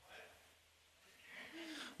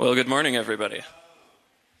Well, good morning, everybody.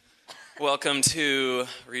 Welcome to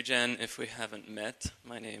Regen. If we haven't met,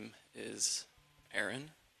 my name is Aaron,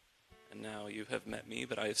 and now you have met me,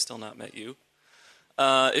 but I have still not met you.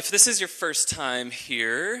 If this is your first time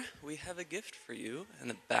here, we have a gift for you in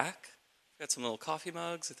the back. We've got some little coffee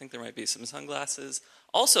mugs. I think there might be some sunglasses.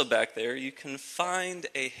 Also back there, you can find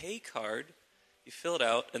a Hey card. You fill it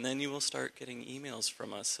out, and then you will start getting emails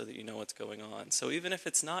from us so that you know what's going on. So even if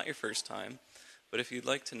it's not your first time, but if you'd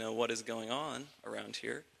like to know what is going on around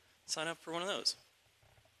here, sign up for one of those.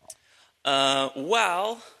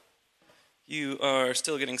 While you are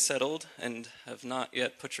still getting settled and have not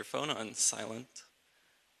yet put your phone on silent,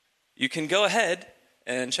 you can go ahead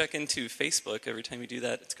and check into Facebook. Every time you do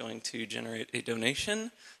that, it's going to generate a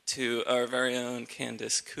donation to our very own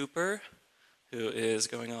Candace Cooper, who is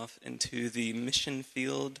going off into the mission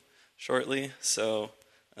field shortly. So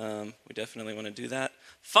we definitely want to do that.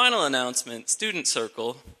 Final announcement, Student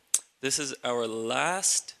Circle. This is our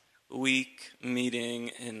last week meeting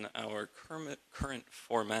in our current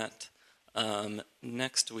format.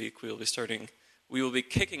 Next week we will be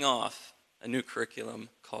kicking off a new curriculum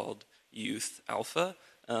called Youth Alpha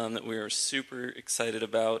that we are super excited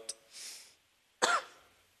about.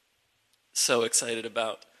 So excited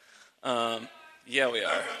about. Yeah, we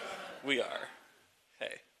are. We are.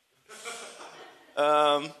 Hey.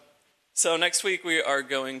 So next week we are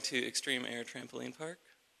going to Extreme Air Trampoline Park.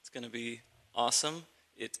 It's going to be awesome.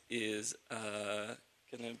 It is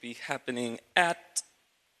going to be happening at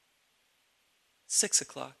 6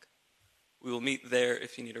 o'clock. We will meet there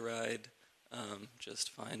if you need a ride.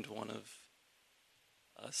 Just find one of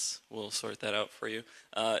us. We'll sort that out for you.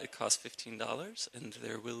 It costs $15, and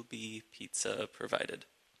there will be pizza provided.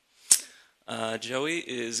 Joey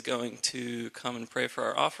is going to come and pray for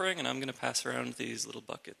our offering, and I'm going to pass around these little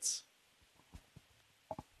buckets.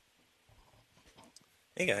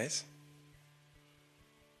 Hey guys.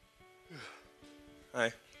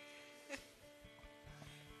 Hi.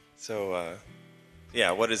 So,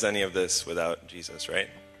 what is any of this without Jesus, right?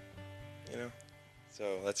 You know?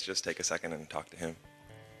 So let's just take a second and talk to him.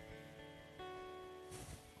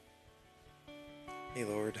 Hey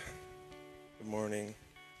Lord, good morning.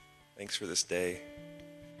 Thanks for this day.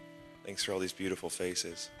 Thanks for all these beautiful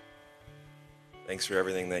faces. Thanks for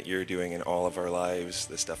everything that you're doing in all of our lives,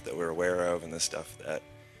 the stuff that we're aware of and the stuff that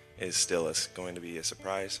is still going to be a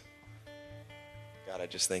surprise. God, I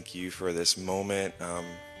just thank you for this moment to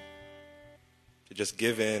just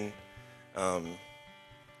give in to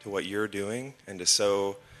what you're doing and to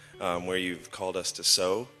sow where you've called us to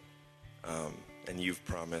sow. And you've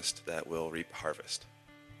promised that we'll reap harvest.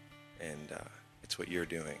 And it's what you're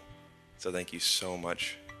doing. So thank you so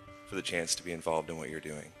much for the chance to be involved in what you're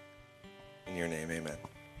doing. In your name, amen.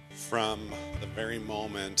 From the very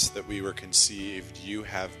moment that we were conceived, you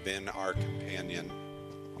have been our companion.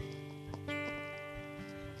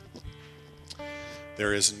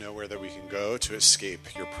 There is nowhere that we can go to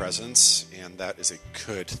escape your presence, and that is a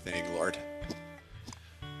good thing, Lord.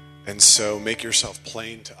 And so make yourself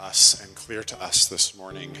plain to us and clear to us this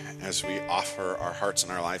morning as we offer our hearts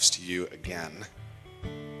and our lives to you again.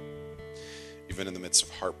 Even in the midst of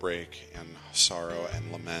heartbreak and sorrow and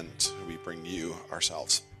lament, we bring you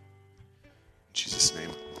ourselves. In Jesus' name,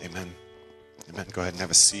 amen. Amen. Go ahead and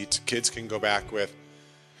have a seat. Kids can go back with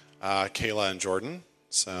Kayla and Jordan.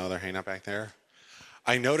 So they're hanging out back there.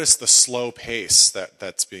 I noticed the slow pace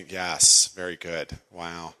that's being, yes, very good.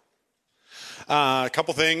 Wow. A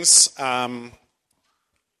couple things.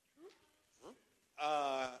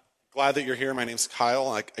 Glad that you're here. My name's Kyle.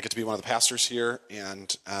 I get to be one of the pastors here,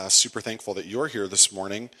 and super thankful that you're here this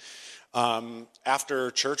morning. After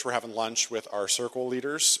church, we're having lunch with our circle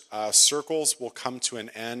leaders. Circles will come to an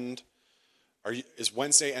end. Is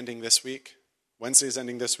Wednesday ending this week? Wednesday's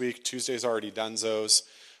ending this week. Tuesday's already donezo's.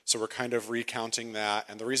 So we're kind of recounting that.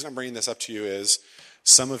 And the reason I'm bringing this up to you is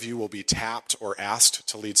some of you will be tapped or asked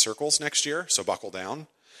to lead circles next year, so buckle down.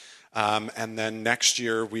 And then next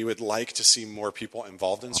year, we would like to see more people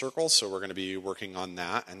involved in circles, so we're going to be working on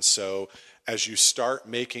that. And so as you start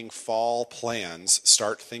making fall plans,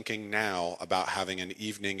 start thinking now about having an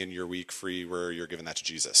evening in your week free where you're giving that to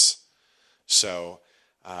Jesus. So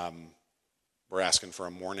we're asking for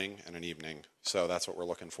a morning and an evening. So that's what we're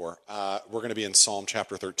looking for. We're going to be in Psalm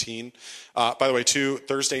chapter 13. By the way, too,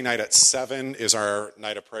 Thursday night at 7 is our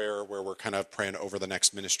night of prayer where we're kind of praying over the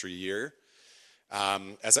next ministry year.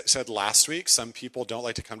 As I said last week, some people don't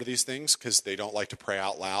like to come to these things because they don't like to pray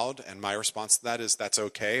out loud. And my response to that is that's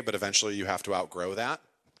okay, but eventually you have to outgrow that.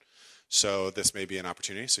 So this may be an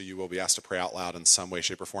opportunity. So you will be asked to pray out loud in some way,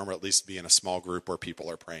 shape, or form, or at least be in a small group where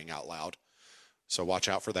people are praying out loud. So watch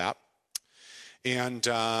out for that. And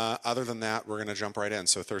other than that, we're going to jump right in.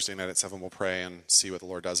 So Thursday night at 7, we'll pray and see what the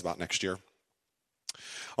Lord does about next year.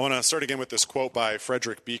 I want to start again with this quote by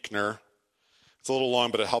Frederick Buechner. It's a little long,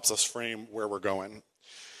 but it helps us frame where we're going.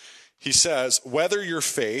 He says, "Whether your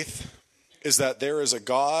faith is that there is a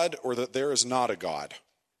God or that there is not a God,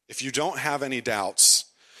 if you don't have any doubts,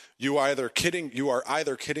 you are either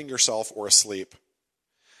kidding yourself or asleep.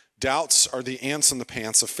 Doubts are the ants in the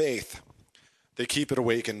pants of faith. They keep it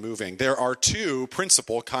awake and moving. There are two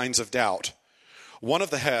principal kinds of doubt, one of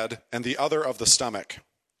the head and the other of the stomach.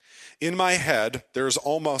 In my head, there is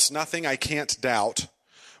almost nothing I can't doubt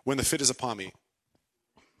when the fit is upon me."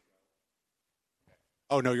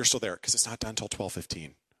 Oh, no, you're still there because it's not done until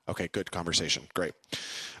 12:15. Okay, good conversation. Great.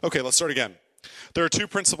 Okay, let's start again. There are two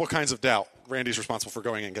principal kinds of doubt. Randy's responsible for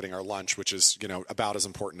going and getting our lunch, which is, about as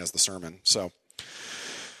important as the sermon. So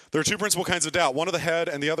there are two principal kinds of doubt, one of the head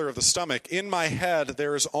and the other of the stomach. In my head,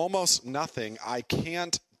 there is almost nothing I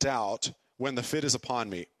can't doubt when the fit is upon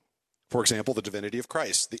me. For example, the divinity of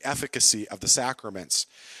Christ, the efficacy of the sacraments,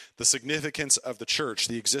 the significance of the church,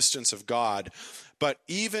 the existence of God. But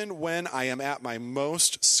even when I am at my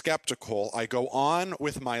most skeptical, I go on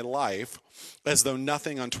with my life as though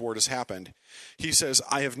nothing untoward has happened. He says,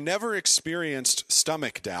 I have never experienced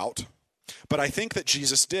stomach doubt, but I think that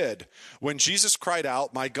Jesus did. When Jesus cried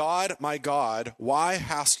out, my God, why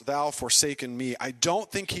hast thou forsaken me?" I don't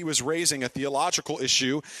think he was raising a theological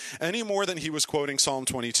issue any more than he was quoting Psalm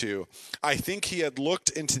 22. I think he had looked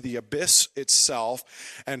into the abyss itself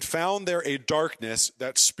and found there a darkness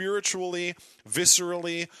that spiritually,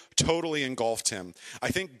 viscerally, totally engulfed him. I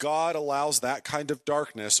think God allows that kind of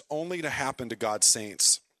darkness only to happen to God's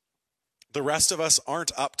saints. The rest of us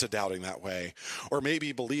aren't up to doubting that way, or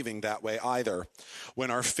maybe believing that way either. When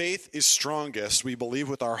our faith is strongest, we believe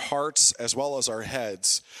with our hearts as well as our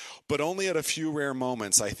heads. But only at a few rare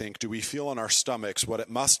moments, I think, do we feel in our stomachs what it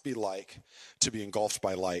must be like to be engulfed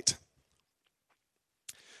by light.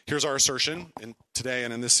 Here's our assertion today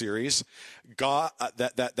and in this series: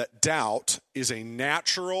 that doubt is a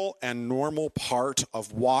natural and normal part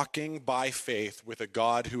of walking by faith with a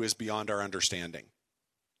God who is beyond our understanding.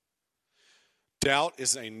 Doubt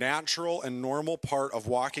is a natural and normal part of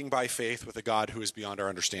walking by faith with a God who is beyond our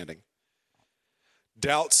understanding.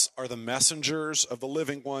 Doubts are the messengers of the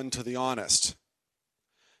living one to the honest.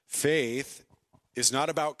 Faith is not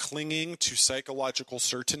about clinging to psychological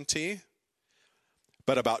certainty,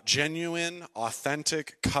 but about genuine,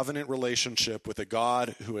 authentic covenant relationship with a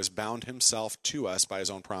God who has bound himself to us by his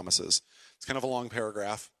own promises. It's kind of a long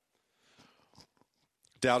paragraph.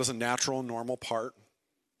 Doubt is a natural, normal part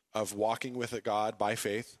of walking with a God by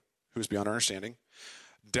faith who is beyond our understanding.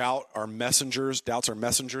 Doubts are messengers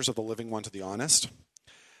of the living one to the honest.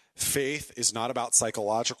 Faith is not about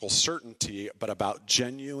psychological certainty, but about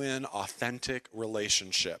genuine, authentic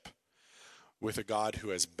relationship with a God who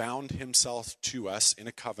has bound himself to us in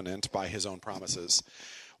a covenant by his own promises.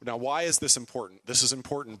 Now, why is this important? This is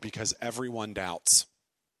important because everyone doubts.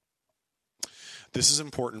 This is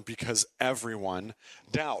important because everyone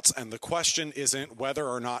doubts. And the question isn't whether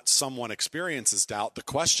or not someone experiences doubt. The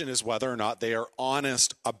question is whether or not they are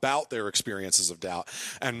honest about their experiences of doubt.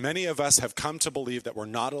 And many of us have come to believe that we're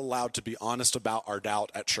not allowed to be honest about our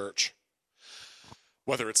doubt at church,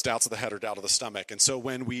 whether it's doubts of the head or doubt of the stomach. And so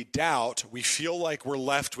when we doubt, we feel like we're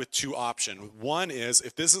left with two options. One is,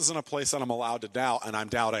 if this isn't a place that I'm allowed to doubt and I'm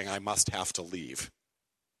doubting, I must have to leave.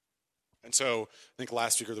 And so I think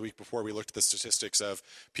last week or the week before, we looked at the statistics of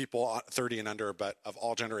people 30 and under, but of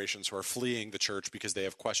all generations, who are fleeing the church because they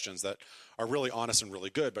have questions that are really honest and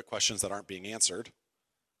really good, but questions that aren't being answered.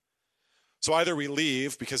 So either we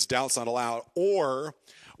leave because doubt's not allowed, or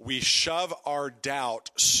we shove our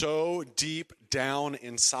doubt so deep down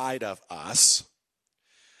inside of us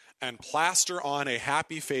and plaster on a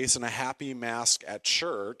happy face and a happy mask at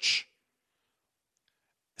church,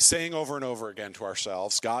 saying over and over again to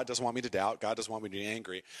ourselves, God doesn't want me to doubt, God doesn't want me to be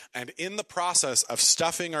angry. And in the process of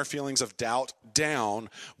stuffing our feelings of doubt down,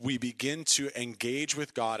 we begin to engage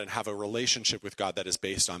with God and have a relationship with God that is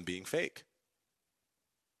based on being fake.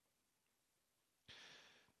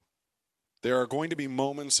 There are going to be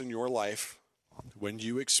moments in your life when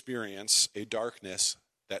you experience a darkness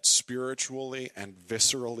that spiritually and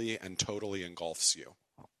viscerally and totally engulfs you.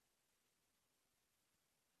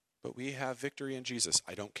 But we have victory in Jesus.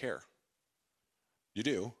 I don't care. You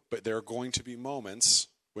do, but there are going to be moments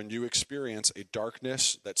when you experience a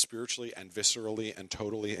darkness that spiritually and viscerally and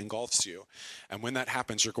totally engulfs you. And when that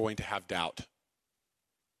happens, you're going to have doubt.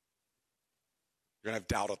 You're going to have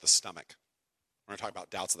doubt of the stomach. We're going to talk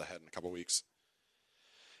about doubts of the head in a couple weeks.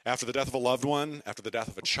 After the death of a loved one, after the death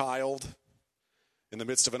of a child, in the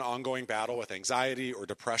midst of an ongoing battle with anxiety or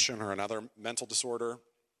depression or another mental disorder,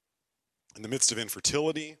 in the midst of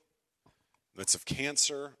infertility, in the midst of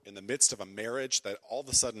cancer, in the midst of a marriage that all of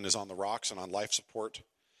a sudden is on the rocks and on life support,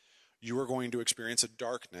 you are going to experience a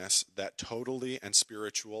darkness that totally and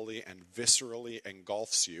spiritually and viscerally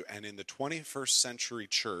engulfs you. And in the 21st century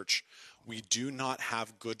church, we do not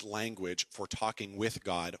have good language for talking with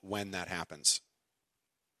God when that happens.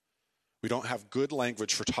 We don't have good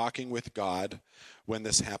language for talking with God when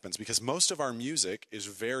this happens, because most of our music is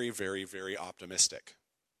very, very, very optimistic.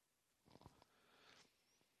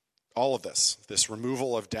 All of this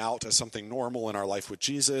removal of doubt as something normal in our life with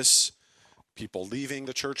Jesus, people leaving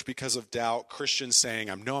the church because of doubt, Christians saying,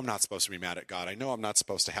 I know I'm not supposed to be mad at God, I know I'm not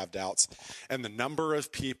supposed to have doubts, and the number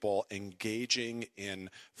of people engaging in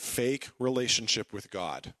fake relationship with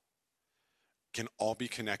God can all be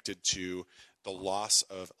connected to the loss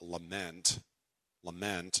of lament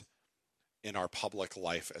in our public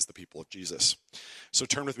life as the people of Jesus. So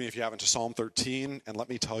turn with me, if you haven't, to Psalm 13, and let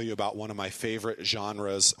me tell you about one of my favorite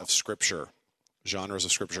genres of Scripture.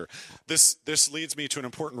 This leads me to an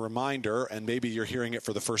important reminder, and maybe you're hearing it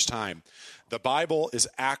for the first time. The Bible is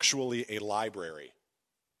actually a library.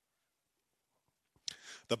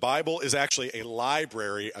 The Bible is actually a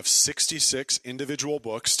library of 66 individual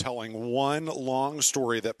books telling one long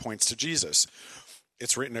story that points to Jesus.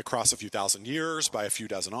 It's written across a few thousand years by a few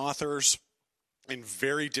dozen authors in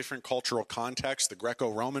very different cultural contexts: the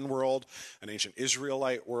Greco-Roman world, an ancient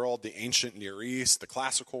Israelite world, the ancient Near East, the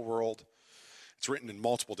classical world. It's written in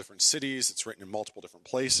multiple different cities. It's written in multiple different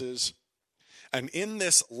places. And in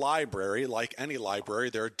this library, like any library,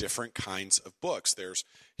 there are different kinds of books. There's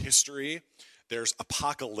history. There's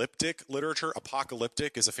apocalyptic literature.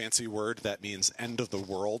 Apocalyptic is a fancy word that means end of the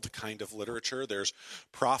world kind of literature. There's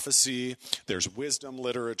prophecy, there's wisdom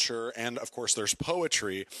literature, and of course there's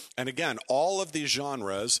poetry. And again, all of these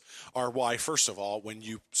genres are why, first of all, when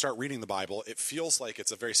you start reading the Bible, it feels like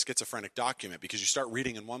it's a very schizophrenic document, because you start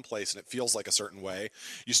reading in one place and it feels like a certain way.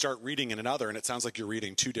 You start reading in another and it sounds like you're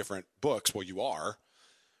reading two different books. Well, you are,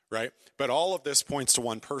 right? But all of this points to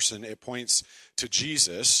one person. It points to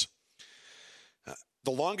Jesus. The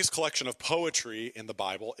longest collection of poetry in the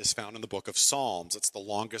Bible is found in the book of Psalms. It's the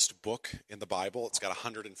longest book in the Bible. It's got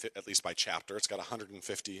 150, at least by chapter, it's got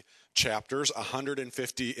 150 chapters,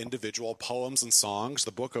 150 individual poems and songs.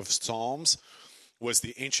 The book of Psalms was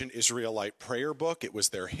the ancient Israelite prayer book. It was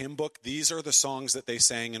their hymn book. These are the songs that they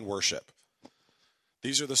sang in worship.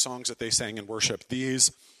 These are the songs that they sang in worship. These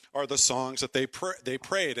are the songs that they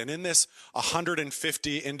prayed. And in this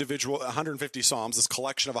 150 psalms, this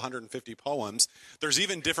collection of 150 poems, there's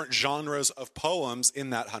even different genres of poems in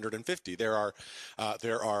that 150. There are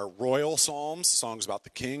royal psalms, songs about the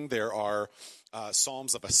king. There are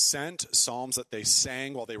psalms of ascent, psalms that they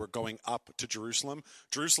sang while they were going up to Jerusalem.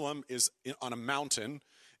 Jerusalem is on a mountain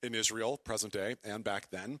in Israel, present day, and back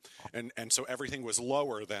then. And so everything was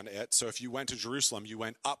lower than it. So if you went to Jerusalem, you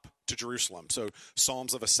went up to Jerusalem. So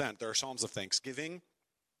psalms of ascent. There are psalms of thanksgiving.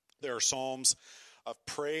 There are psalms of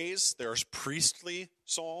praise. There's priestly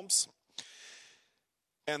psalms.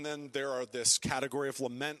 And then there are this category of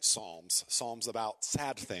lament psalms, psalms about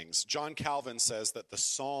sad things. John Calvin says that the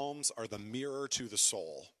psalms are the mirror to the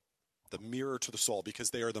soul. The mirror to the soul, because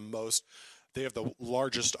they have the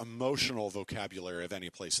largest emotional vocabulary of any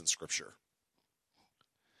place in Scripture.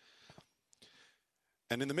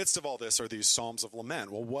 And in the midst of all this are these psalms of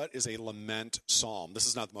lament. Well, what is a lament psalm? This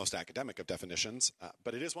is not the most academic of definitions,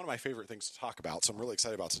 but it is one of my favorite things to talk about, so I'm really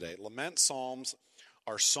excited about today. Lament psalms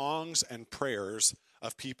are songs and prayers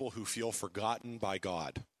of people who feel forgotten by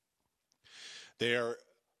God. They are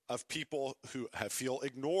of people who feel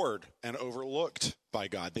ignored and overlooked by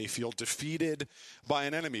God. They feel defeated by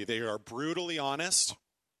an enemy. They are brutally honest.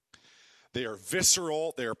 They are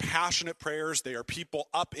visceral. They are passionate prayers. They are people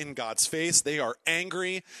up in God's face. They are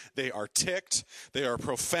angry. They are ticked. They are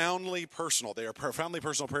profoundly personal. They are profoundly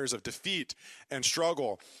personal prayers of defeat and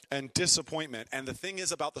struggle and disappointment. And the thing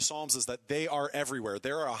is about the Psalms is that they are everywhere.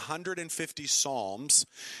 There are 150 Psalms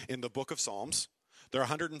in the book of Psalms. There are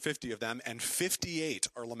 150 of them, and 58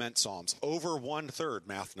 are lament psalms. Over one-third,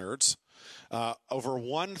 math nerds, over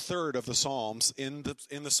one-third of the psalms in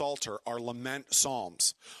the Psalter are lament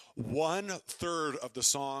psalms. One-third of the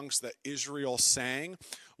songs that Israel sang,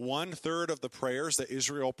 one-third of the prayers that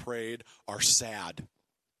Israel prayed are sad.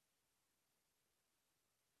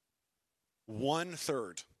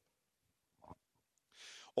 One-third.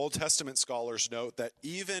 Old Testament scholars note that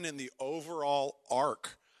even in the overall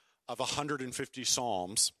arc of 150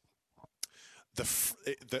 psalms,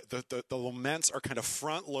 the laments are kind of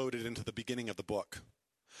front-loaded into the beginning of the book.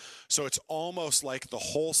 So it's almost like the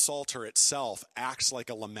whole Psalter itself acts like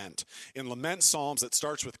a lament. In lament psalms, it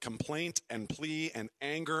starts with complaint and plea and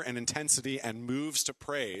anger and intensity and moves to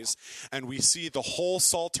praise. And we see the whole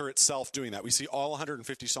Psalter itself doing that. We see all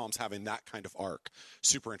 150 psalms having that kind of arc.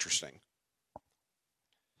 Super interesting.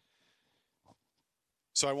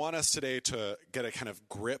 So I want us today to get a kind of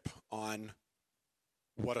grip on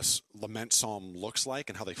what a lament psalm looks like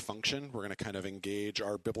and how they function. We're going to kind of engage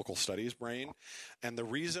our biblical studies brain. And the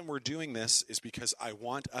reason we're doing this is because I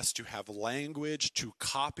want us to have language to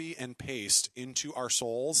copy and paste into our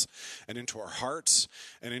souls and into our hearts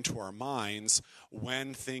and into our minds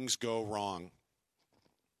when things go wrong.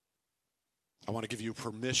 I want to give you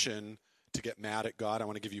permission to get mad at God. I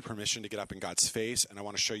want to give you permission to get up in God's face, and I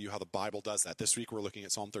want to show you how the Bible does that. This week we're looking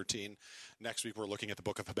at Psalm 13. Next week we're looking at the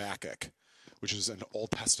book of Habakkuk, which is an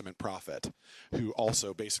Old Testament prophet who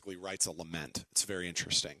also basically writes a lament. It's very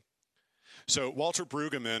interesting. So Walter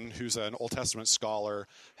Brueggemann, who's an Old Testament scholar,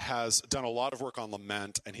 has done a lot of work on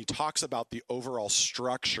lament, and he talks about the overall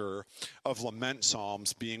structure of lament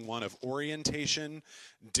psalms being one of orientation,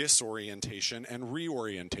 disorientation, and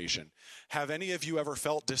reorientation. Have any of you ever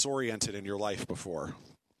felt disoriented in your life before?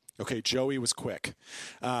 Okay, Joey was quick.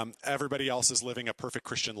 Everybody else is living a perfect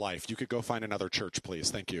Christian life. You could go find another church, please.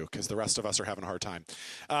 Thank you, because the rest of us are having a hard time.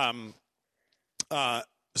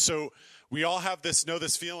 So we all have this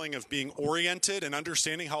feeling of being oriented and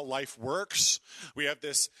understanding how life works. We have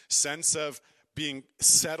this sense of being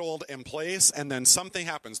settled in place, and then something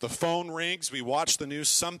happens. The phone rings, we watch the news,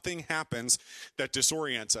 something happens that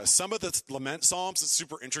disorients us. Some of the lament psalms, it's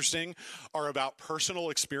super interesting, are about personal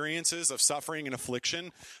experiences of suffering and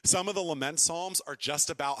affliction. Some of the lament psalms are just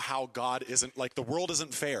about how God isn't, like the world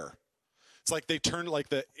isn't fair. It's like they turned, like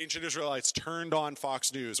the ancient Israelites turned on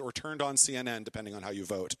Fox News or turned on CNN, depending on how you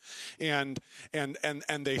vote. And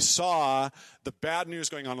they saw the bad news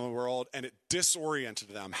going on in the world, and it disoriented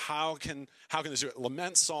them. How can this do it?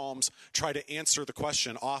 Lament psalms try to answer the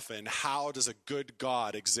question often, how does a good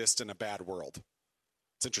God exist in a bad world?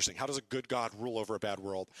 It's interesting. How does a good God rule over a bad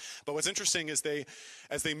world? But what's interesting is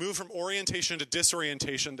as they move from orientation to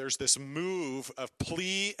disorientation, there's this move of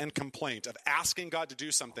plea and complaint, of asking God to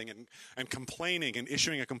do something and complaining and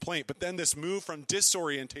issuing a complaint. But then this move from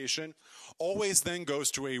disorientation always then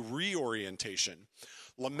goes to a reorientation.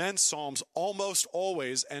 Lament psalms almost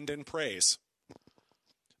always end in praise.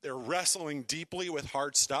 They're wrestling deeply with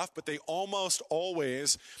hard stuff, but they almost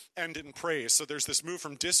always end in praise. So there's this move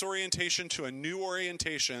from disorientation to a new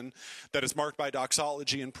orientation that is marked by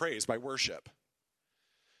doxology and praise, by worship.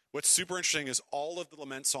 What's super interesting is all of the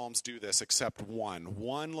lament psalms do this except one.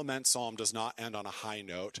 One lament psalm does not end on a high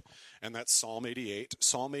note, and that's Psalm 88.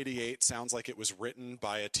 Psalm 88 sounds like it was written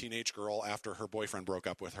by a teenage girl after her boyfriend broke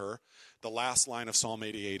up with her. The last line of Psalm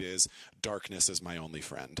 88 is, "Darkness is my only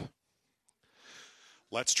friend."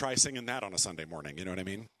 Let's try singing that on a Sunday morning, you know what I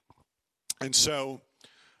mean? And so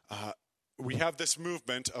we have this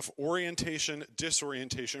movement of orientation,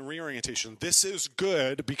 disorientation, reorientation. This is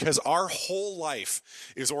good because our whole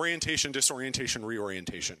life is orientation, disorientation,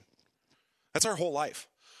 reorientation. That's our whole life.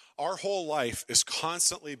 Our whole life is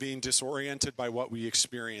constantly being disoriented by what we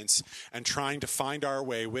experience and trying to find our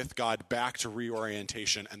way with God back to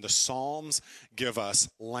reorientation. And the Psalms give us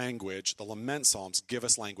language. The lament Psalms give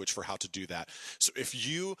us language for how to do that. So if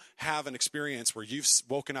you have an experience where you've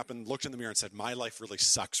woken up and looked in the mirror and said, my life really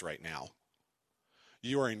sucks right now,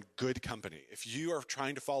 you are in good company. If you are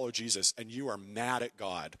trying to follow Jesus and you are mad at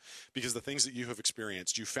God because the things that you have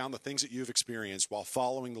experienced, you found the things that you have experienced while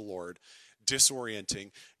following the Lord disorienting,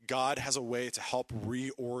 God has a way to help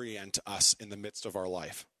reorient us in the midst of our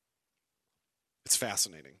life. It's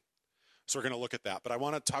fascinating. So we're going to look at that. But I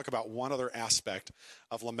want to talk about one other aspect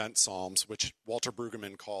of lament psalms, which Walter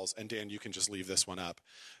Brueggemann calls, and Dan, you can just leave this one up.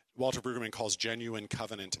 Walter Brueggemann calls genuine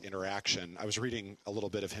covenant interaction. I was reading a little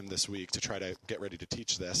bit of him this week to try to get ready to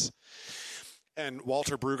teach this. And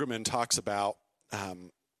Walter Brueggemann talks about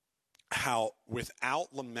how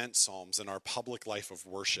without lament psalms in our public life of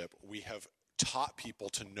worship, we have taught people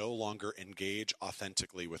to no longer engage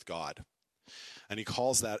authentically with God. And he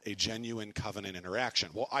calls that a genuine covenant interaction.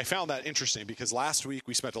 Well, I found that interesting because last week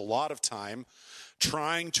we spent a lot of time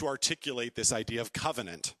trying to articulate this idea of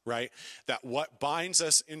covenant, right? That what binds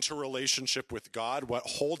us into relationship with God, what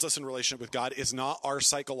holds us in relationship with God is not our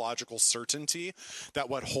psychological certainty. That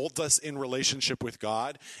what holds us in relationship with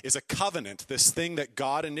God is a covenant, this thing that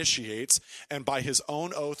God initiates, and by his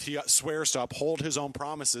own oath, he swears to uphold his own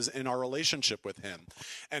promises in our relationship with him.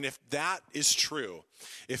 And if that is true,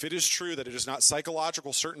 if it is true that It is not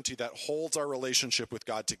psychological certainty that holds our relationship with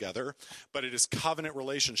God together, but it is covenant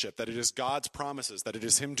relationship, that it is God's promises, that it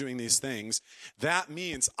is him doing these things. That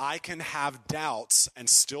means I can have doubts and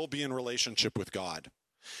still be in relationship with God.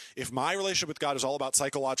 If my relationship with God is all about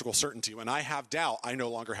psychological certainty, when I have doubt, I no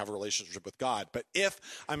longer have a relationship with God. But if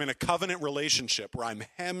I'm in a covenant relationship where I'm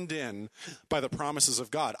hemmed in by the promises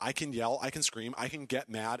of God, I can yell, I can scream, I can get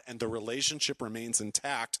mad, and the relationship remains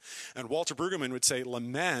intact. And Walter Brueggemann would say,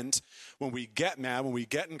 lament, when we get mad, when we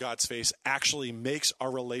get in God's face, actually makes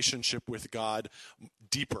our relationship with God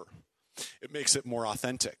deeper. It makes it more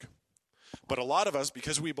authentic. But a lot of us,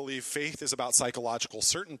 because we believe faith is about psychological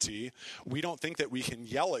certainty, we don't think that we can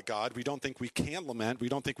yell at God. We don't think we can lament. We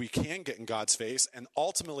don't think we can get in God's face. And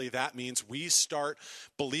ultimately, that means we start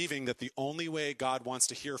believing that the only way God wants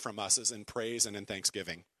to hear from us is in praise and in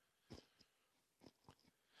thanksgiving.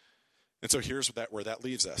 And so here's where that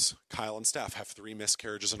leaves us. Kyle and Steph have 3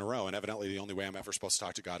 miscarriages in a row, and evidently the only way I'm ever supposed to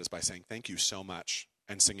talk to God is by saying thank you so much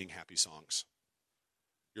and singing happy songs.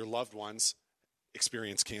 Your loved ones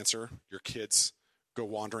experience cancer, your kids go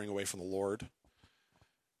wandering away from the Lord.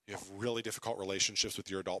 You have really difficult relationships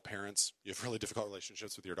with your adult parents. You have really difficult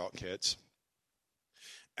relationships with your adult kids.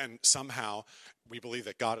 And somehow we believe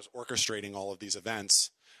that God is orchestrating all of these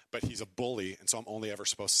events, but he's a bully, and so I'm only ever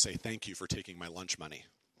supposed to say thank you for taking my lunch money.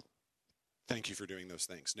 Thank you for doing those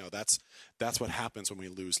things. No, that's what happens when we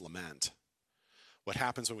lose lament. What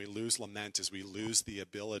happens when we lose lament is we lose the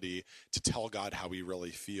ability to tell God how we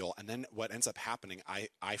really feel. And then what ends up happening,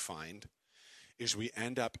 I find, is we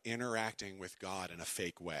end up interacting with God in a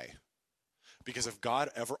fake way. Because if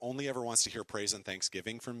God only ever wants to hear praise and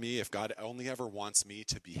thanksgiving from me, if God only ever wants me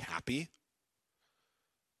to be happy,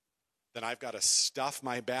 then I've got to stuff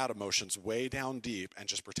my bad emotions way down deep and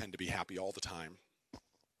just pretend to be happy all the time.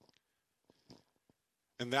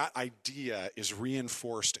 And that idea is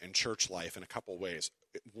reinforced in church life in a couple ways.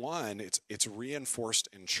 One, it's reinforced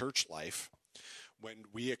in church life when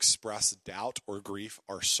we express doubt or grief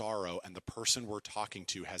or sorrow, and the person we're talking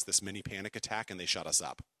to has this mini panic attack and they shut us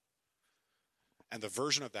up. And the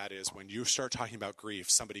version of that is when you start talking about grief,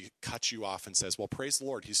 somebody cuts you off and says, well, praise the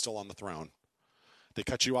Lord, he's still on the throne. They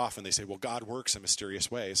cut you off and they say, well, God works in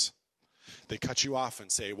mysterious ways. They cut you off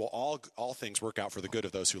and say, well, all things work out for the good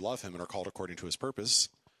of those who love him and are called according to his purpose.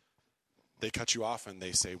 They cut you off and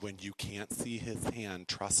they say, when you can't see his hand,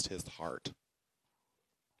 trust his heart.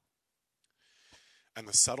 And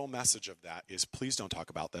the subtle message of that is, please don't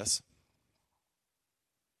talk about this.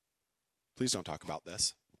 Please don't talk about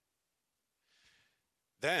this.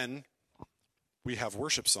 Then we have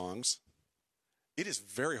worship songs. It is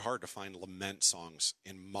very hard to find lament songs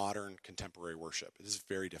in modern contemporary worship. It is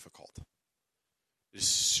very difficult. It is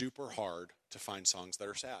super hard to find songs that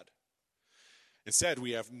are sad. Instead,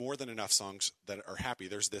 we have more than enough songs that are happy.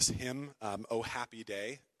 There's this hymn, Oh Happy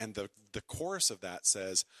Day, and the chorus of that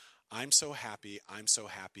says, I'm so happy,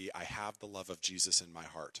 I have the love of Jesus in my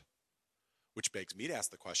heart. Which begs me to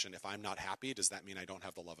ask the question, if I'm not happy, does that mean I don't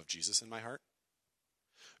have the love of Jesus in my heart?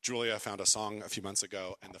 Julia found a song a few months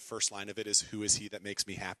ago, and the first line of it is, who is he that makes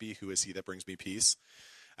me happy? Who is he that brings me peace?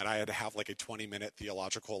 And I had to have like a 20-minute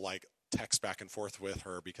theological text back and forth with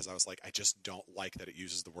her because I was like, I just don't like that it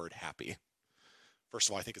uses the word happy. First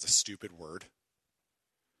of all, I think it's a stupid word.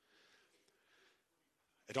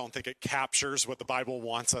 I don't think it captures what the Bible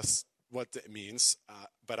wants us, what it means.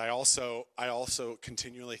 But I also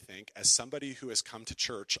continually think, as somebody who has come to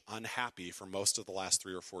church unhappy for most of the last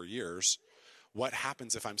 3 or 4 years, what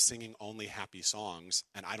happens if I'm singing only happy songs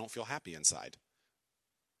and I don't feel happy inside?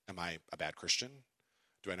 Am I a bad Christian?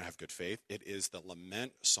 Do I not have good faith? It is the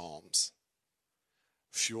lament psalms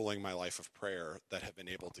fueling my life of prayer that have been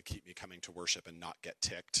able to keep me coming to worship and not get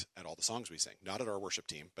ticked at all the songs we sing. Not at our worship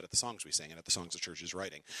team, but at the songs we sing and at the songs the church is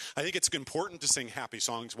writing. I think it's important to sing happy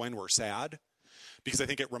songs when we're sad because I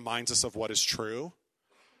think it reminds us of what is true.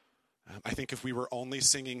 I think if we were only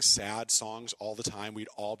singing sad songs all the time, we'd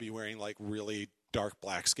all be wearing really dark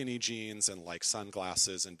black skinny jeans and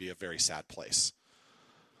sunglasses and be a very sad place.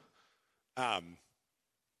 Yeah,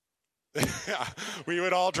 we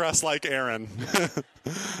would all dress like Aaron.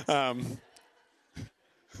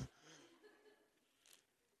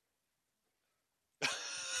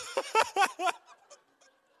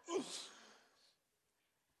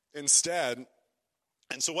 Instead,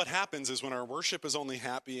 and so what happens is when our worship is only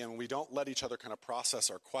happy and we don't let each other kind of process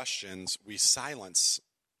our questions, we silence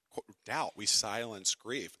doubt, we silence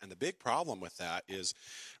grief. And the big problem with that is,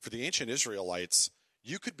 for the ancient Israelites,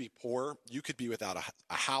 you could be poor, you could be without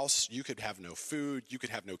a house, you could have no food, you could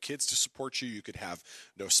have no kids to support you, you could have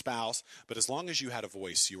no spouse, but as long as you had a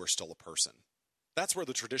voice, you were still a person. That's where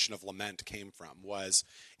the tradition of lament came from, was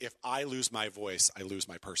if I lose my voice, I lose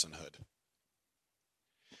my personhood.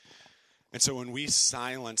 And so when we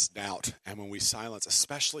silence doubt, and when we silence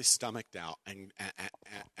especially stomach doubt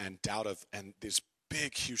and doubt of, and these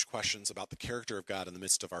big, huge questions about the character of God in the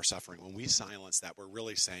midst of our suffering, when we silence that, we're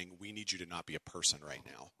really saying, we need you to not be a person right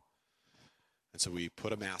now. And so we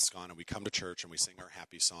put a mask on and we come to church and we sing our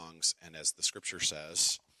happy songs. And as the scripture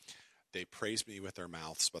says, they praise me with their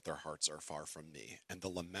mouths, but their hearts are far from me. And the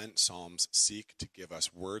lament psalms seek to give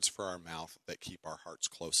us words for our mouth that keep our hearts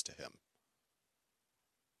close to him.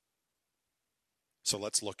 So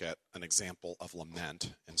let's look at an example of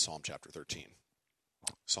lament in Psalm chapter 13.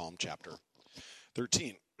 Psalm chapter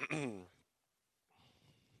 13. I'd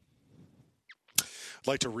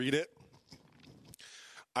like to read it.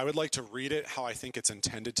 I would like to read it how I think it's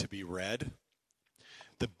intended to be read.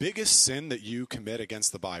 The biggest sin that you commit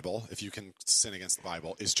against the Bible, if you can sin against the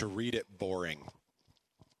Bible, is to read it boring.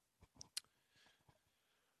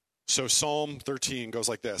 So Psalm 13 goes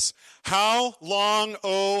like this. How long,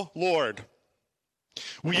 O Lord,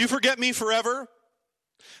 will you forget me forever?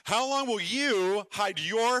 How long will you hide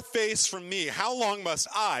your face from me? How long must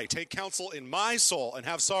I take counsel in my soul and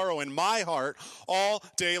have sorrow in my heart all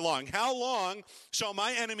day long? How long shall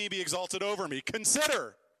my enemy be exalted over me?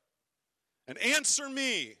 Consider and answer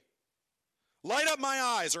me. Light up my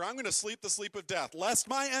eyes, or I'm going to sleep the sleep of death, lest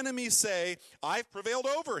my enemies say, I've prevailed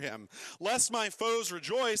over him, lest my foes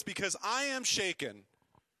rejoice because I am shaken.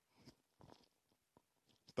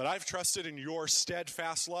 But I've trusted in your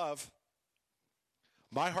steadfast love.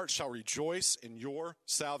 My heart shall rejoice in your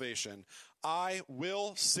salvation. I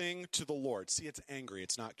will sing to the Lord. See, it's angry.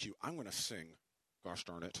 It's not cute. I'm going to sing. Gosh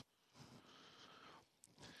darn it.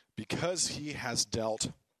 Because he has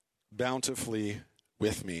dealt bountifully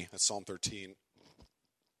with me. That's Psalm 13.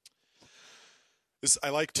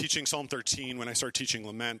 I like teaching Psalm 13 when I start teaching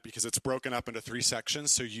lament because it's broken up into 3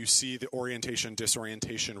 sections. So you see the orientation,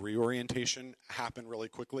 disorientation, reorientation happen really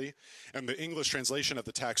quickly. And the English translation of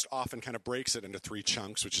the text often kind of breaks it into 3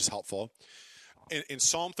 chunks, which is helpful. In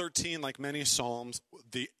Psalm 13, like many Psalms,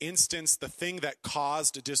 the thing that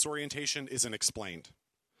caused a disorientation isn't explained.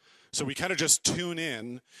 So we kind of just tune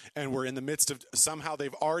in, and we're in the midst of, somehow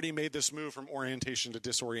they've already made this move from orientation to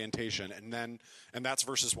disorientation, and that's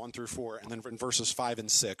verses 1 through 4. And then in verses 5 and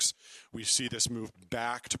 6, we see this move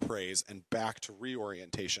back to praise and back to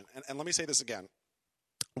reorientation. And let me say this again.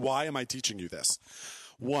 Why am I teaching you this?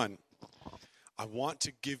 1, I want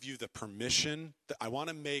to give you the permission, I want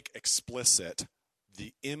to make explicit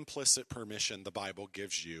the implicit permission the Bible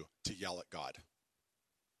gives you to yell at God.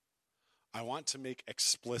 I want to make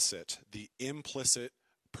explicit the implicit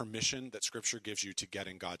permission that Scripture gives you to get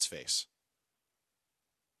in God's face.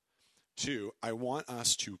 2, I want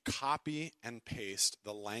us to copy and paste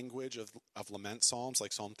the language of lament psalms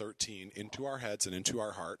like Psalm 13 into our heads and into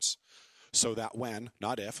our hearts so that when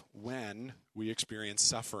we experience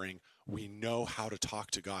suffering, we know how to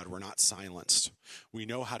talk to God. We're not silenced. We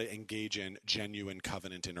know how to engage in genuine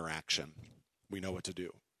covenant interaction. We know what to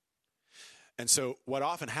do. And so what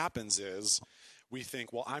often happens is we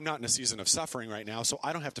think, well, I'm not in a season of suffering right now, so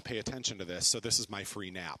I don't have to pay attention to this, so this is my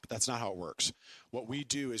free nap. That's not how it works. What we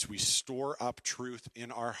do is we store up truth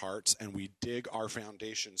in our hearts and we dig our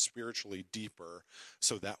foundation spiritually deeper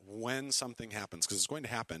so that when something happens, because it's going to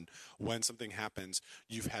happen, when something happens,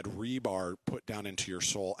 you've had rebar put down into your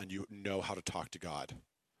soul and you know how to talk to God.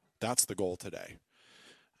 That's the goal today.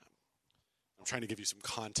 I'm trying to give you some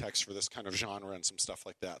context for this kind of genre and some stuff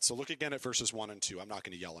like that. So look again at verses 1 and 2. I'm not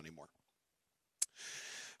going to yell anymore.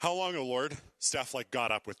 How long, O Lord? Steph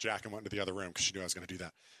got up with Jack and went into the other room because she knew I was going to do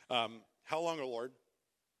that. How long, O Lord?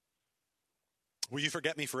 Will you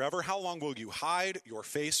forget me forever? How long will you hide your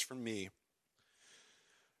face from me?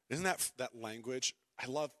 Isn't that language? I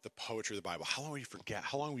love the poetry of the Bible. How long will you forget?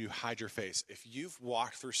 How long will you hide your face? If you've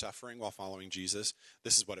walked through suffering while following Jesus,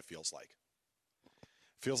 this is what it feels like.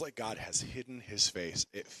 Feels like God has hidden his face.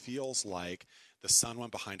 It feels like the sun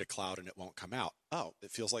went behind a cloud and it won't come out. Oh,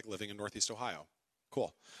 it feels like living in Northeast Ohio.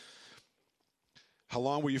 Cool. How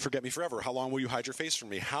long will you forget me forever? How long will you hide your face from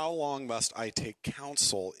me? How long must I take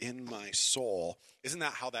counsel in my soul? Isn't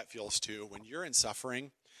that how that feels too? When you're in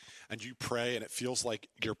suffering and you pray and it feels like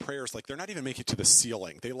your prayers, they're not even making it to the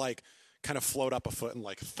ceiling. They kind of float up a foot and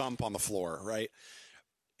thump on the floor, right?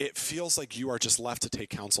 It feels like you are just left to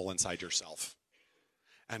take counsel inside yourself.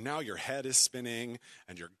 And now your head is spinning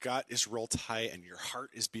and your gut is real tight and your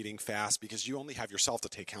heart is beating fast because you only have yourself to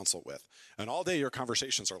take counsel with. And all day your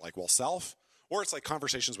conversations are self, or it's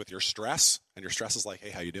conversations with your stress, and your stress is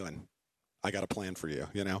hey, how you doing? I got a plan for you,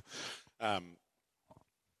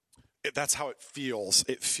 That's how it feels.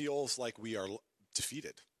 It feels like we are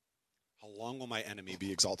defeated? How long will my enemy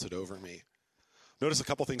be exalted over me? Notice a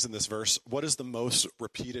couple things in this verse. What is the most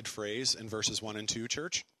repeated phrase in verses 1 and 2,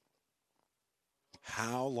 church?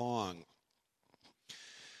 How long?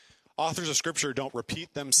 Authors of Scripture don't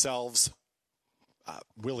repeat themselves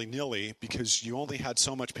willy-nilly because you only had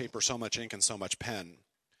so much paper, so much ink, and so much pen.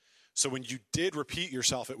 So when you did repeat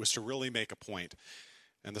yourself, it was to really make a point.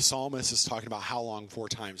 And the psalmist is talking about how long 4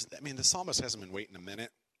 times. I mean, the psalmist hasn't been waiting a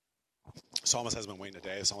minute. The psalmist hasn't been waiting a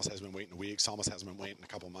day. The psalmist hasn't been waiting a week. The psalmist hasn't been waiting a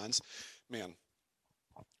couple months. Man,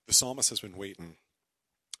 the psalmist has been waiting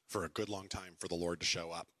for a good long time for the Lord to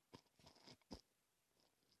show up.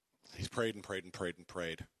 He's prayed and prayed and prayed and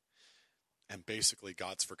prayed. And basically,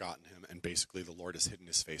 God's forgotten him, and basically, the Lord has hidden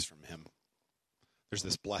his face from him. There's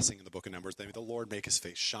this blessing in the book of Numbers. May the Lord make his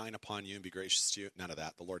face shine upon you and be gracious to you. None of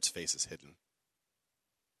that. The Lord's face is hidden.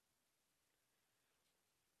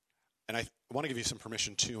 And I want to give you some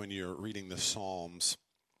permission, too, when you're reading the Psalms.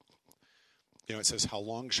 You know, it says, how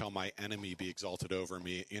long shall my enemy be exalted over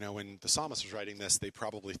me? You know, when the psalmist was writing this, they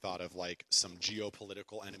probably thought of like some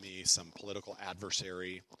geopolitical enemy, some political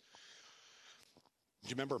adversary. Do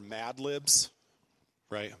you remember Mad Libs?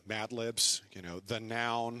 Right? Mad Libs, you know, the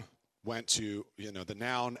noun went to, you know, the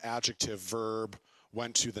noun, adjective, verb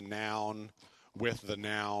went to the noun with the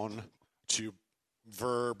noun to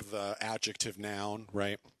verb the adjective noun,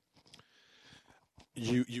 right?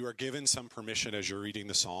 You are given some permission as you're reading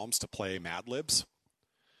the Psalms to play Mad Libs.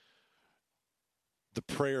 The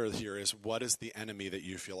prayer here is, what is the enemy that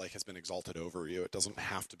you feel like has been exalted over you? It doesn't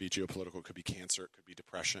have to be geopolitical. It could be cancer. It could be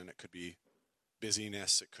depression. It could be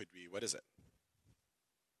busyness. It could be, what is it?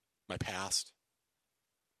 My past.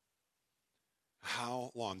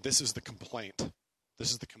 How long? This is the complaint.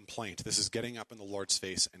 This is the complaint. This is getting up in the Lord's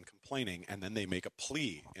face and complaining, and then they make a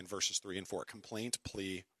plea in verses 3 and 4. Complaint,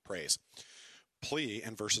 plea, praise. Plea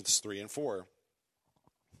in verses 3 and 4.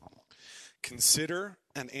 Consider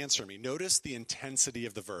and answer me. Notice the intensity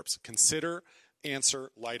of the verbs. Consider, answer,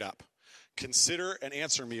 light up. Consider and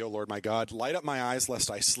answer me, O Lord my God. Light up my eyes, lest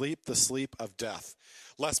I sleep the sleep of death.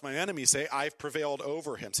 Lest my enemies say, I've prevailed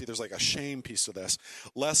over him. See, there's like a shame piece to this.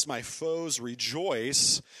 Lest my foes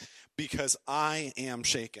rejoice because I am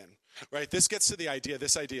shaken. Right? This gets to the idea,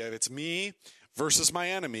 this idea of it's me versus my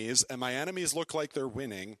enemies, and my enemies look like they're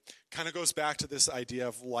winning. Kind of goes back to this idea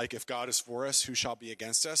of like, if God is for us, who shall be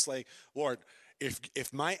against us? Like, Lord,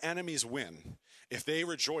 if my enemies win, if they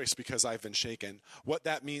rejoice because I've been shaken, what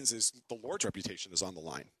that means is the Lord's reputation is on the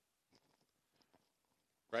line.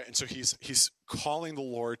 Right? And so he's calling the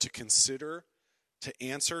Lord to consider, to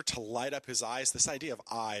answer, to light up his eyes. This idea of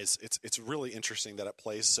eyes, it's really interesting that it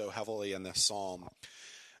plays so heavily in this psalm.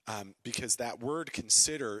 Because that word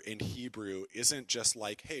consider in Hebrew isn't just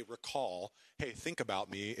like, hey, recall, hey, think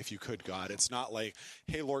about me if you could, God. It's not like,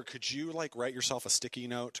 hey, Lord, could you like write yourself a sticky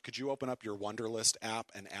note? Could you open up your Wunderlist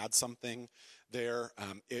app and add something there?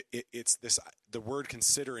 It's this, the word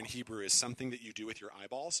consider in Hebrew is something that you do with your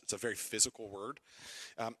eyeballs. It's a very physical word.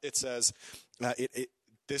 It says,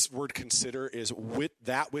 this word consider is with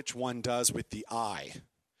that which one does with the eye,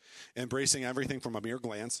 embracing everything from a mere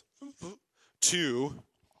glance to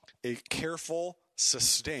a careful,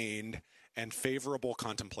 sustained, and favorable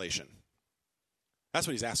contemplation. That's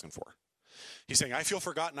what he's asking for. He's saying, I feel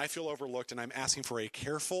forgotten, I feel overlooked, and I'm asking for a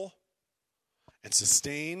careful and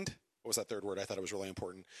sustained, what was that third word? I thought it was really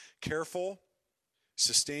important. Careful,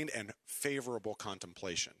 sustained, and favorable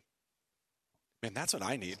contemplation. Man, that's what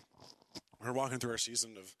I need. When we're walking through our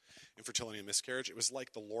season of infertility and miscarriage, it was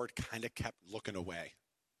like the Lord kind of kept looking away.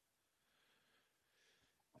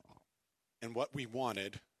 And what we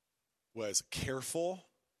wanted was careful,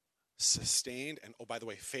 sustained, and, oh, by the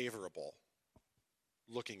way, favorable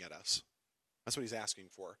looking at us. That's what he's asking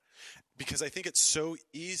for. Because I think it's so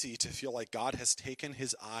easy to feel like God has taken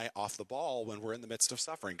his eye off the ball when we're in the midst of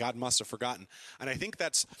suffering. God must have forgotten. And I think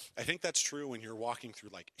that's true when you're walking through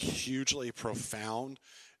like hugely profound,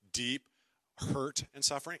 deep hurt and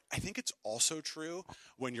suffering. I think it's also true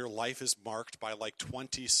when your life is marked by like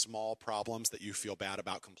 20 small problems that you feel bad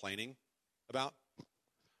about complaining about,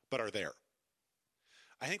 but are there.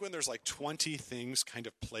 I think when there's like 20 things kind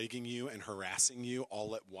of plaguing you and harassing you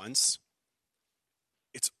all at once,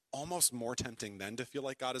 it's almost more tempting then to feel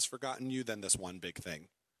like God has forgotten you than this one big thing.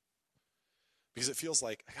 Because it feels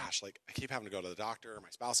like, gosh, like I keep having to go to the doctor, my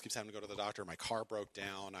spouse keeps having to go to the doctor, my car broke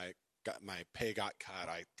down, my pay got cut,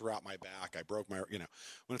 I threw out my back, I broke my,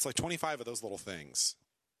 when it's like 25 of those little things,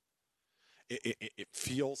 it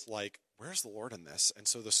feels like, where's the Lord in this? And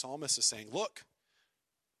so the psalmist is saying, look,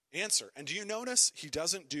 answer. And do you notice he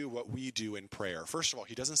doesn't do what we do in prayer? First of all,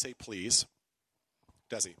 he doesn't say please,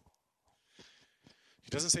 does he? He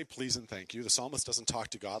doesn't say please and thank you. The psalmist doesn't talk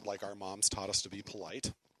to God like our moms taught us to be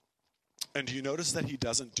polite. And do you notice that he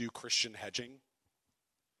doesn't do Christian hedging?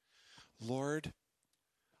 Lord,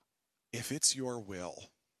 if it's your will,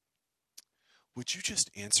 would you just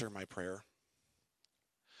answer my prayer?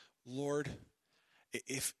 Lord,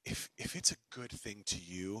 if it's a good thing to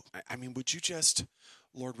you, I mean, would you just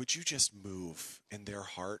move in their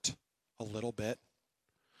heart a little bit?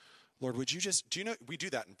 Lord, would you just, do you know, we do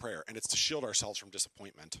that in prayer, and it's to shield ourselves from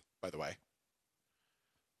disappointment, by the way.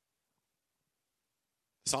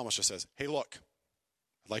 The psalmist just says, hey, look,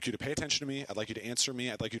 I'd like you to pay attention to me. I'd like you to answer me.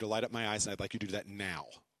 I'd like you to light up my eyes, and I'd like you to do that now.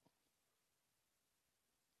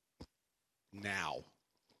 Now,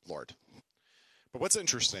 Lord. But what's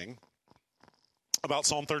interesting about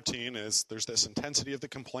Psalm 13 is there's this intensity of the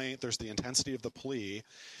complaint, there's the intensity of the plea,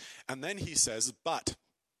 and then he says, but.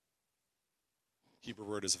 Hebrew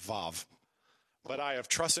word is vav. But I have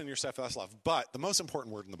trusted in your steadfast love. But, the most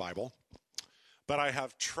important word in the Bible, but I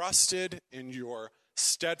have trusted in your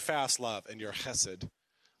steadfast love and your chesed.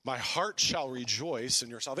 My heart shall rejoice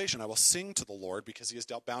in your salvation. I will sing to the Lord because he has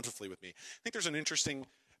dealt bountifully with me. I think there's an interesting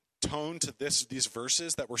tone to these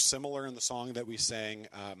verses that were similar in the song that we sang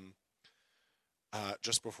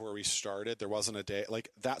just before we started. There wasn't a day, like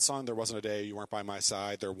that song, there wasn't a day you weren't by my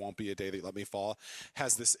side, there won't be a day that you let me fall,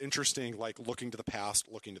 has this interesting, like, looking to the past,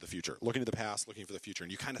 looking to the future, looking to the past, looking for the future.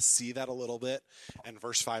 And you kind of see that a little bit in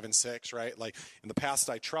verse 5 and 6, right? Like, in the past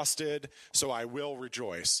I trusted, so I will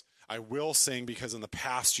rejoice. I will sing because in the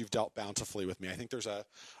past you've dealt bountifully with me. I think there's a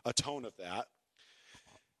tone of that.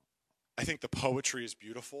 I think the poetry is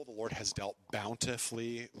beautiful. The Lord has dealt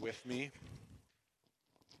bountifully with me.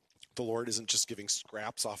 The Lord isn't just giving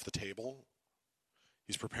scraps off the table.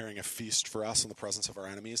 He's preparing a feast for us in the presence of our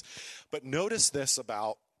enemies. But notice this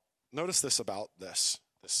about this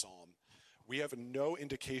psalm. We have no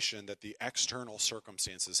indication that the external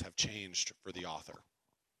circumstances have changed for the author.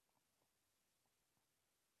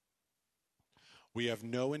 We have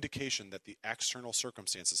no indication that the external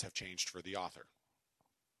circumstances have changed for the author.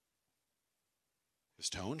 His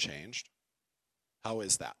tone changed. How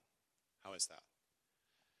is that? How is that?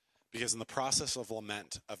 Because in the process of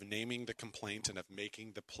lament, of naming the complaint and of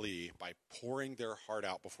making the plea, by pouring their heart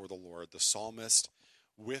out before the Lord, the psalmist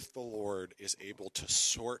with the Lord is able to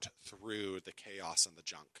sort through the chaos and the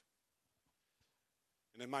junk.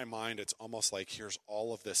 And in my mind, it's almost like here's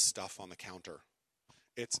all of this stuff on the counter.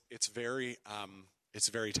 It's very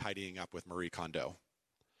tidying up with Marie Kondo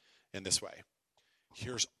in this way.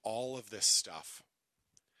 Here's all of this stuff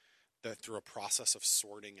that through a process of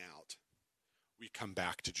sorting out, we come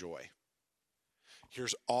back to joy.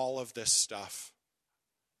 Here's all of this stuff.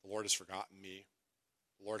 The Lord has forgotten me.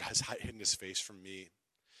 The Lord has hidden his face from me.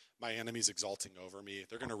 My enemy's exulting over me.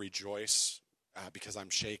 They're going to rejoice because I'm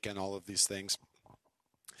shaken, all of these things.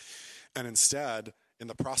 And instead, in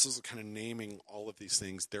the process of kind of naming all of these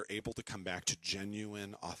things, they're able to come back to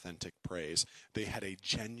genuine, authentic praise. They had a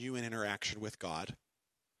genuine interaction with God.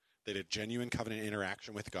 They had a genuine covenant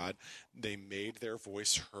interaction with God. They made their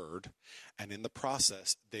voice heard. And in the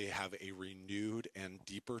process, they have a renewed and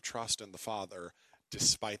deeper trust in the Father,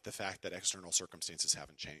 despite the fact that external circumstances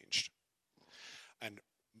haven't changed. And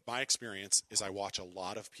my experience is I watch a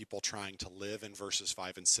lot of people trying to live in verses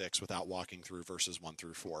 5 and 6 without walking through verses 1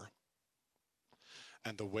 through 4.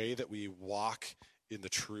 And the way that we walk in the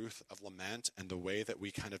truth of lament and the way that we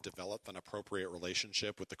kind of develop an appropriate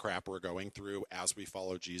relationship with the crap we're going through as we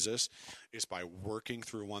follow Jesus is by working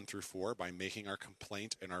through 1 through 4, by making our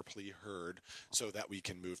complaint and our plea heard so that we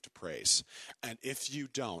can move to praise. And if you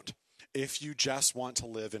just want to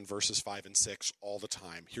live in verses 5 and 6 all the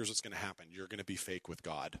time, here's what's going to happen. You're going to be fake with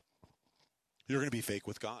God. You're going to be fake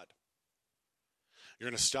with God. You're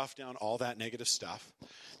going to stuff down all that negative stuff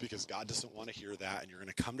because God doesn't want to hear that. And you're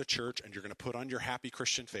going to come to church and you're going to put on your happy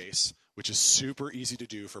Christian face, which is super easy to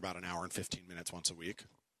do for about an hour and 15 minutes once a week.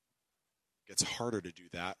 It gets harder to do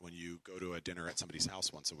that when you go to a dinner at somebody's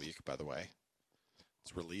house once a week, by the way.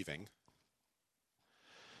 It's relieving.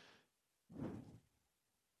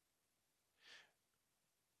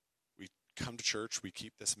 We come to church, we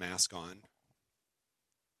keep this mask on.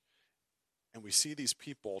 And we see these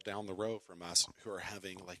people down the road from us who are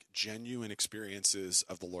having like genuine experiences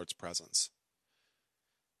of the Lord's presence.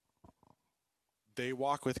 They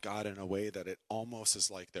walk with God in a way that it almost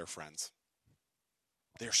is like they're friends.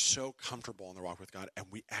 They're so comfortable in their walk with God, and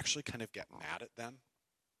we actually kind of get mad at them.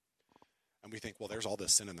 And we think, well, there's all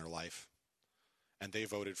this sin in their life, and they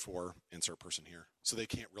voted for insert person here, so they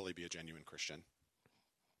can't really be a genuine Christian.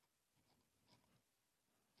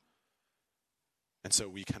 And so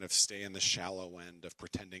we kind of stay in the shallow end of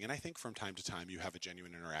pretending. And I think from time to time you have a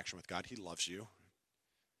genuine interaction with God. He loves you.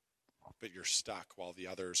 but you're stuck, while the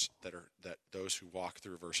others those who walk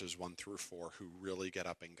through verses 1-4, who really get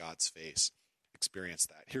up in God's face, experience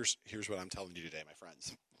that. Here's what I'm telling you today, my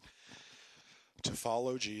friends. To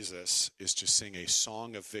follow Jesus is to sing a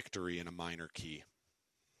song of victory in a minor key.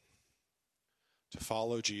 To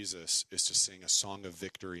follow Jesus is to sing a song of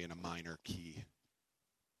victory in a minor key.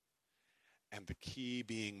 And the key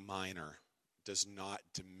being minor does not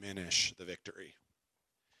diminish the victory.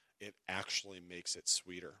 It actually makes it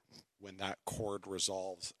sweeter when that chord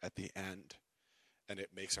resolves at the end and it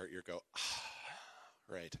makes our ear go, ah,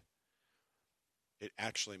 right. It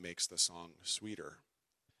actually makes the song sweeter.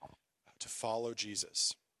 To follow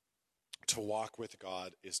Jesus, to walk with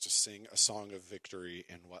God, is to sing a song of victory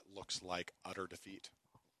in what looks like utter defeat.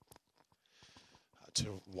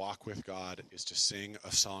 To walk with God is to sing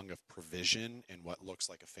a song of provision in what looks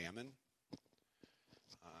like a famine.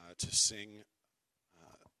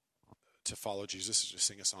 To follow Jesus is to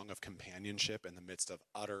sing a song of companionship in the midst of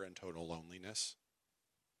utter and total loneliness.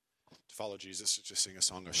 To follow Jesus is to sing a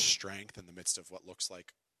song of strength in the midst of what looks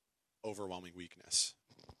like overwhelming weakness.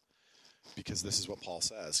 Because this is what Paul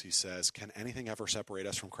says. He says, can anything ever separate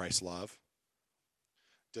us from Christ's love?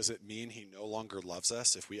 Does it mean he no longer loves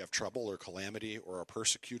us if we have trouble or calamity or are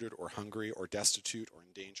persecuted or hungry or destitute or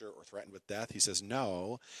in danger or threatened with death? He says,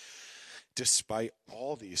 no. Despite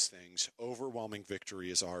all these things, overwhelming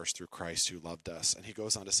victory is ours through Christ who loved us. And he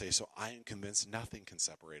goes on to say, so I am convinced nothing can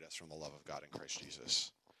separate us from the love of God in Christ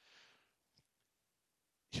Jesus.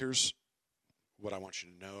 Here's what I want you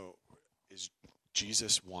to know is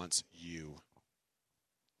Jesus wants you.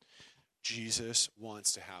 Jesus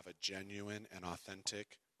wants to have a genuine and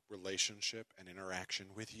authentic relationship and interaction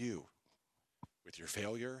with you, with your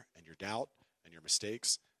failure and your doubt and your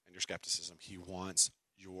mistakes and your skepticism. He wants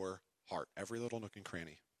your heart, every little nook and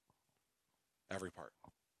cranny, every part.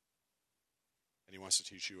 And he wants to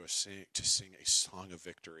teach you to sing a song of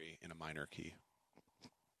victory in a minor key.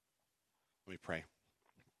 Let me pray.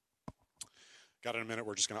 God, in a minute,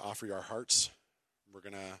 we're just going to offer you our hearts. We're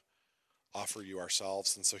going to offer you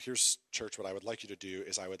ourselves. And so here's, church, what I would like you to do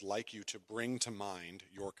is I would like you to bring to mind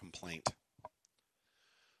your complaint.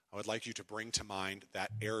 I would like you to bring to mind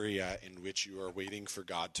that area in which you are waiting for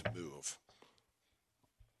God to move.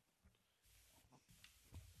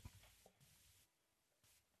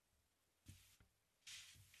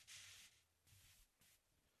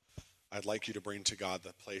 I'd like you to bring to God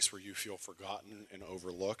the place where you feel forgotten and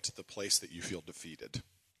overlooked, the place that you feel defeated.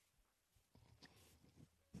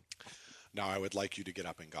 Now, I would like you to get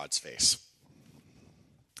up in God's face.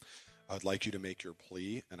 I would like you to make your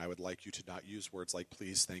plea, and I would like you to not use words like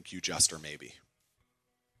please, thank you, just, or maybe.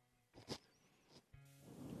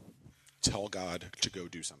 Tell God to go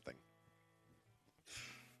do something.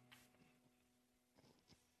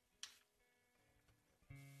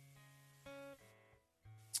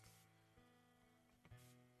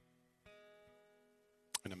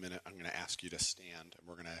 In a minute, I'm going to ask you to stand, and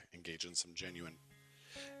we're going to engage in some genuine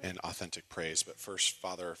and authentic praise. But first,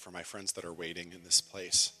 Father, for my friends that are waiting in this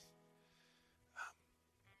place,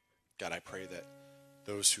 God, I pray that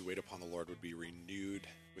those who wait upon the Lord would be renewed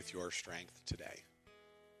with your strength today.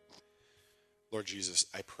 Lord Jesus,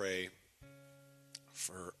 I pray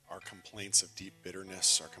for our complaints of deep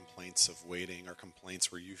bitterness, our complaints of waiting, our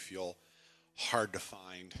complaints where you feel hard to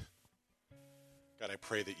find. God, I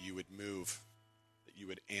pray that you would move, that you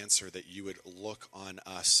would answer, that you would look on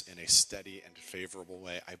us in a steady and favorable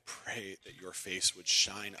way. I pray that your face would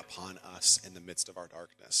shine upon us in the midst of our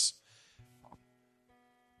darkness.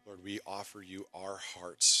 Lord, we offer you our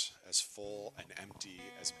hearts as full and empty,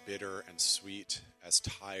 as bitter and sweet, as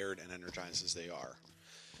tired and energized as they are.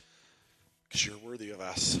 Because you're worthy of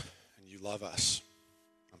us and you love us.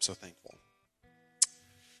 I'm so thankful.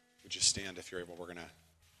 Would you stand if you're able? We're going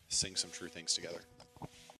to sing some true things together.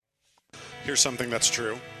 Here's something that's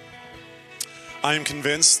true. I am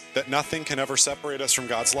convinced that nothing can ever separate us from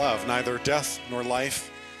God's love, neither death nor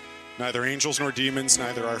life, neither angels nor demons,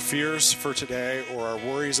 neither our fears for today or our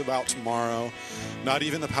worries about tomorrow, not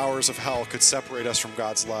even the powers of hell could separate us from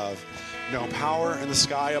God's love. No power in the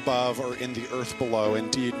sky above or in the earth below,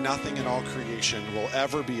 indeed nothing in all creation will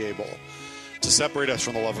ever be able to separate us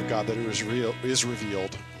from the love of God that is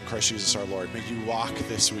revealed in Christ Jesus our Lord. May you walk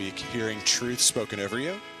this week hearing truth spoken over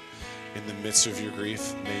you. In the midst of your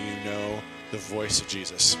grief, may you know the voice of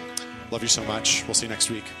Jesus. Love you so much. We'll see you next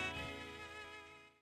week.